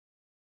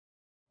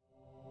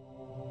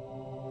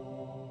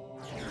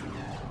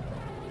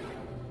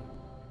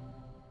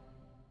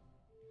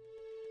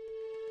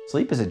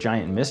Sleep is a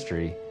giant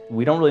mystery.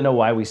 We don't really know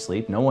why we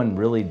sleep. No one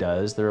really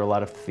does. There are a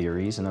lot of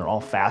theories and they're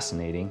all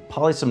fascinating.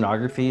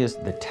 Polysomnography is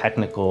the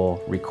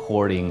technical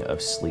recording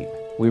of sleep.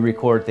 We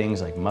record things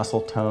like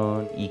muscle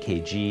tone,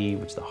 EKG,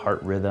 which is the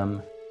heart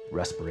rhythm,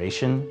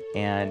 respiration,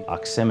 and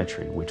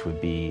oximetry, which would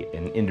be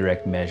an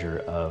indirect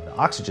measure of the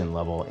oxygen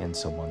level in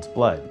someone's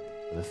blood.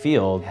 The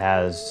field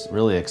has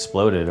really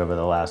exploded over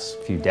the last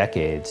few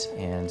decades,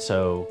 and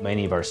so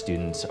many of our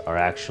students are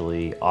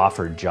actually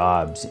offered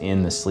jobs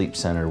in the sleep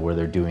center where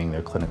they're doing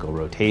their clinical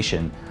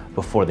rotation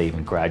before they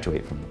even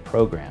graduate from the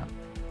program.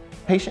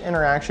 Patient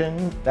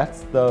interaction,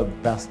 that's the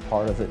best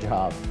part of the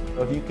job.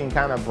 So if you can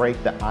kind of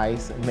break the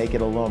ice and make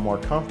it a little more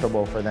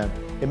comfortable for them,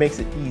 it makes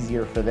it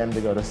easier for them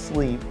to go to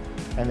sleep,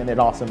 and then it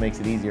also makes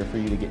it easier for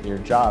you to get your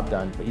job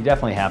done. But you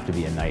definitely have to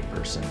be a night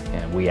person,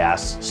 and we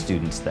ask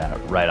students that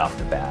right off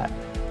the bat.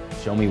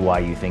 Show me why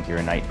you think you're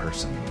a night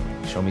person.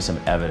 Show me some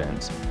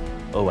evidence.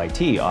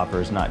 OIT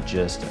offers not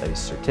just a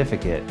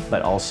certificate,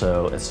 but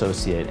also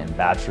associate and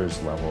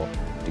bachelor's level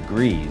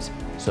degrees.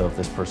 So if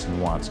this person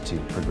wants to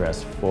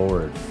progress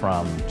forward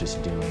from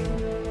just doing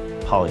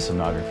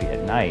polysomnography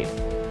at night,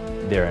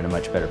 they're in a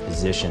much better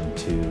position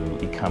to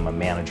become a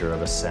manager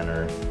of a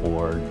center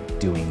or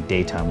doing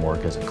daytime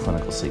work as a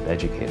clinical sleep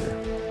educator.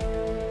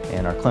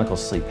 And our clinical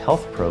sleep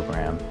health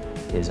program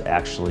is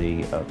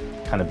actually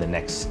kind of the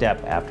next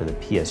step after the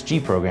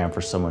PSG program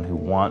for someone who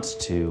wants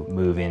to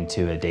move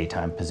into a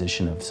daytime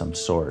position of some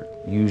sort,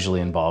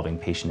 usually involving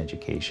patient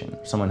education.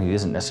 Someone who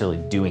isn't necessarily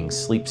doing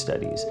sleep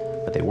studies,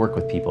 but they work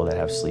with people that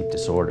have sleep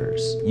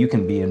disorders. You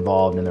can be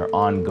involved in their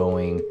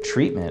ongoing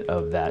treatment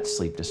of that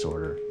sleep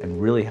disorder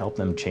and really help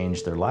them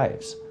change their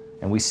lives.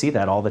 And we see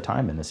that all the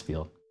time in this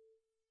field.